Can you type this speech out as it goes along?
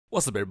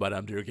What's up, everybody?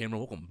 I'm Dear Gamer.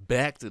 Welcome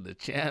back to the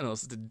channel.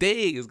 So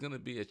today is going to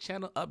be a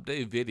channel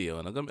update video,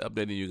 and I'm going to be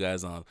updating you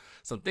guys on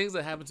some things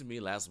that happened to me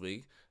last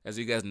week. As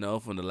you guys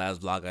know from the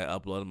last vlog I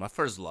uploaded, my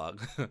first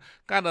vlog,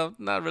 kind of,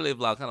 not really a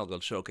vlog, kind of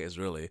a showcase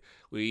really.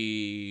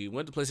 We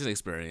went to PlayStation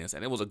Experience,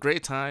 and it was a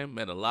great time,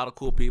 met a lot of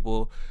cool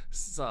people,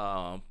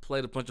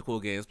 played a bunch of cool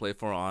games, played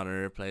For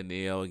Honor, played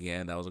Neo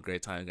again. That was a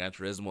great time. Gran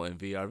Turismo in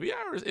VR.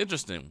 VR is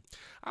interesting.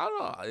 I don't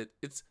know,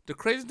 it's the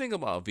crazy thing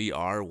about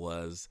VR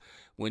was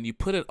when you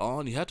put it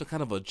on, you have to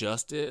kind of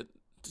adjust it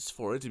just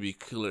for it to be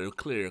clear.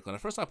 When the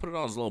first time I put it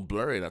on, it was a little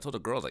blurry, and I told the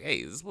girls, like, hey,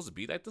 is this supposed to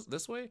be like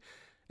this way?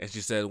 And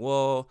she said,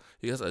 well,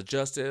 you have to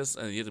adjust this,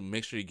 and you have to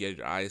make sure you get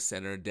your eyes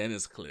centered, then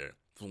it's clear.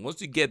 So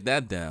once you get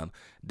that down,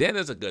 then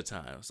it's a good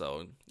time.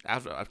 So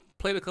after I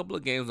played a couple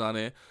of games on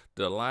it,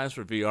 the lines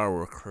for VR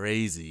were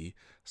crazy.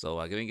 So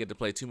I didn't get to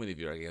play too many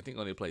VR games. I think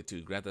I only played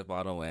 2, Grand Theft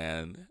Auto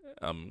and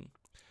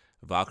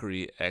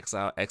Valkyrie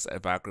Exile,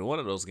 Valkyrie, one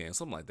of those games,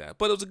 something like that.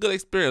 But it was a good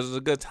experience. It was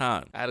a good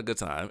time. I had a good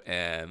time.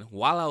 And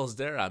while I was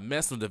there, I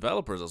met some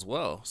developers as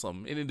well.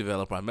 Some indie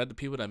developer. I met the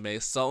people that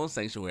made Salt and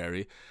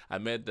Sanctuary. I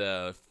met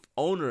the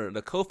owner,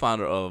 the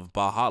co-founder of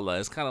Brawlhalla.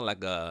 It's kind of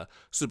like a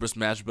Super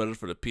Smash Brothers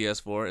for the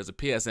PS4. It's a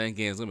PSN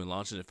game. It's going to be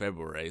launching in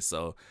February.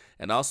 So,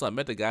 and also I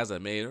met the guys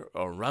that made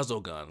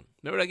Resogun.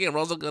 Remember that game,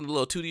 Resogun, the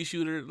little 2D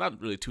shooter?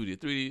 Not really 2D,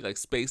 3D, like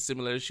space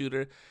simulator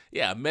shooter.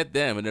 Yeah, I met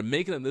them, and they're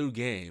making a new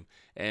game.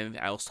 And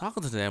I was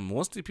talking to them.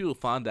 Once the people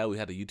found out we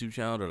had a YouTube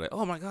channel, they're like,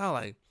 "Oh my god,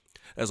 like,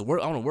 let's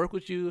work. I want to work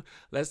with you.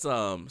 Let's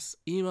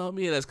email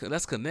me. Let's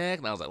connect."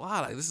 And I was like,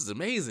 "Wow, like this is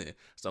amazing."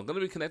 So I'm gonna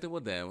be connecting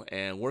with them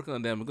and working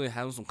on them. We're gonna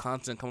have some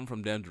content coming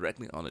from them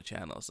directly on the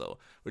channel. So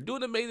we're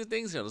doing amazing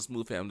things here on the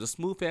Smooth family. The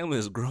Smooth family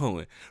is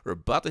growing.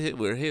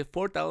 We're hit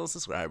 4,000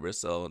 subscribers.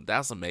 So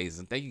that's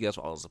amazing. Thank you guys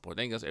for all the support.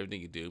 Thank you guys for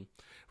everything you do.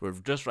 We're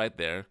just right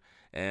there.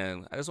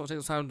 And I just want to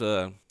take some time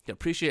to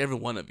appreciate every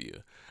one of you.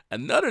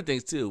 Another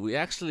thing too,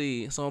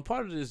 so I'm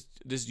part of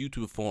this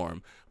YouTube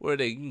forum where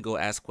you can go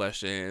ask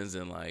questions,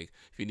 and like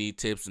if you need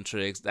tips and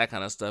tricks, that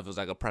kind of stuff. Is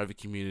like a private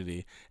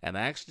community. And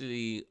I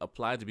actually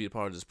applied to be a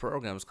part of this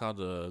program. It's called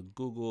the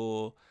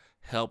Google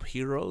Help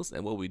Heroes,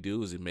 and what we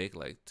do is we make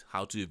like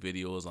how-to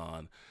videos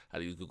on how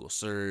to use Google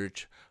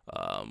Search,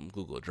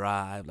 Google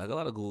Drive, like a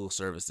lot of Google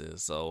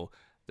services. So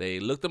they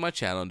looked at my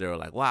channel and they were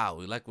like, "Wow,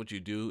 we like what you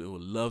do and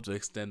would love to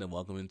extend and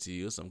welcome into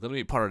you." So I'm going to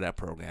be part of that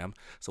program.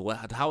 So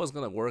how it's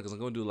going to work is I'm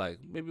going to do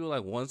maybe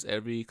once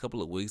every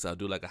couple of weeks, I'll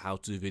do like a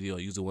how-to video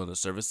using one of the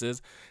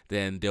services.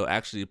 Then they'll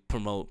actually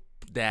promote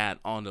that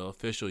on the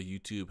official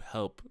YouTube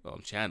Help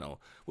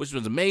channel, which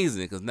was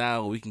amazing because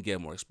now we can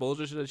get more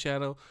exposure to the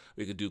channel.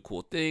 We can do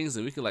cool things,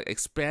 and we can like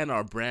expand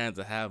our brand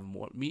to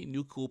meet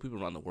new cool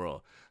people around the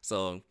world.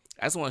 So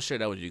I just want to share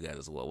that with you guys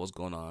as well, what's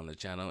going on the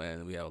channel,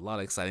 and we have a lot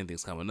of exciting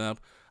things coming up.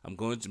 I'm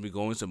going to be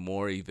going to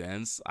more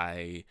events.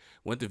 I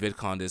went to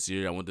VidCon this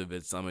year. I went to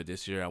Vid Summit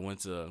this year. I went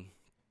to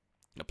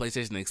a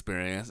PlayStation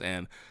Experience,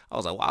 and I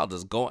was like, wow,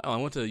 I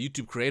went to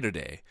YouTube Creator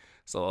Day.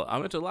 So I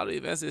went to a lot of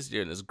events this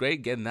year, and it's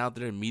great getting out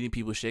there and meeting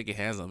people, shaking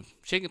hands.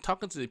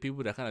 Talking to the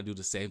people that kind of do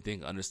the same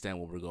thing, understand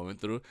what we're going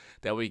through.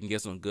 That way you can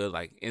get some good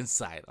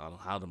insight on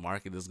how the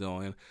market is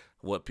going,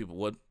 what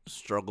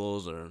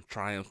struggles or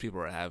triumphs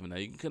people are having. Now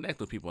you can connect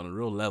with people on a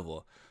real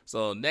level.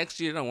 So next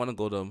year I want to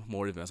go to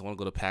more events. I want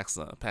to go to PAX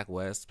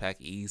West, PAX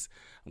East.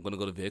 I'm going to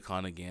go to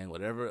VidCon again.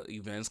 Whatever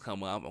events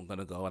come up, I'm going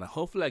to go, and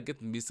hopefully I get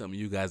to meet some of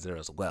you guys there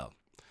as well.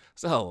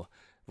 So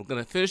we're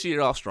going to finish the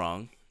year off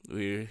strong.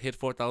 We hit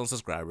 4,000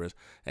 subscribers,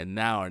 and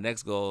now our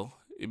next goal,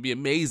 it'd be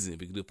amazing if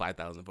we could do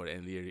 5,000 for the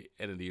end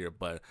of the year.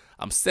 But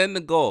I'm setting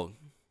the goal.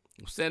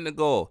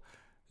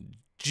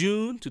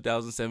 June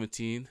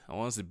 2017, I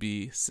want us to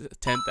be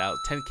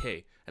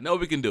 10K. I know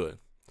we can do it.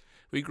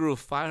 We grew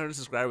 500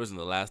 subscribers in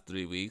the last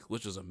 3 weeks,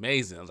 which was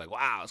amazing. I was like,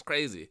 wow, it's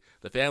crazy.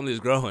 The family is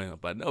growing,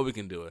 but I know we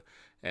can do it.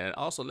 And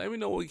also, let me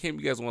know what game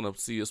you guys want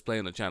to see us play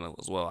on the channel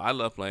as well. I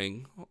love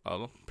playing.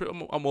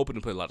 I'm open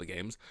to play a lot of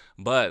games,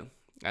 but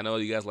I know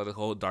you guys like the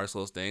whole Dark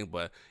Souls thing.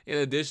 But in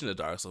addition to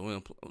Dark Souls, we're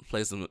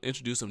going to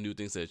introduce some new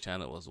things to the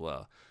channel as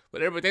well.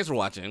 But everybody, thanks for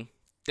watching.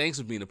 Thanks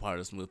for being a part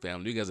of the Smooth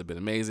family. You guys have been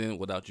amazing.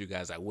 Without you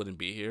guys, I wouldn't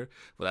be here.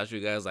 Without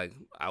you guys, I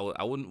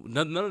wouldn't.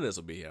 None of this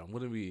would be here. It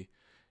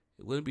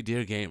wouldn't be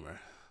Dear Gamer.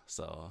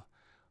 So,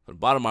 from the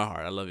bottom of my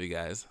heart, I love you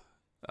guys.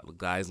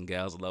 Guys and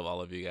gals, I love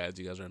all of you guys.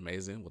 You guys are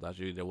amazing. Without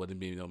you, there wouldn't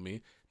be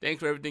me.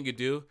 Thanks for everything you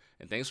do,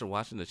 and thanks for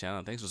watching the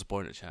channel. Thanks for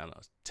supporting the channel.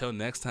 Till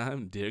next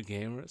time, Dear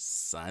Gamer,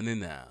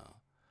 signing out.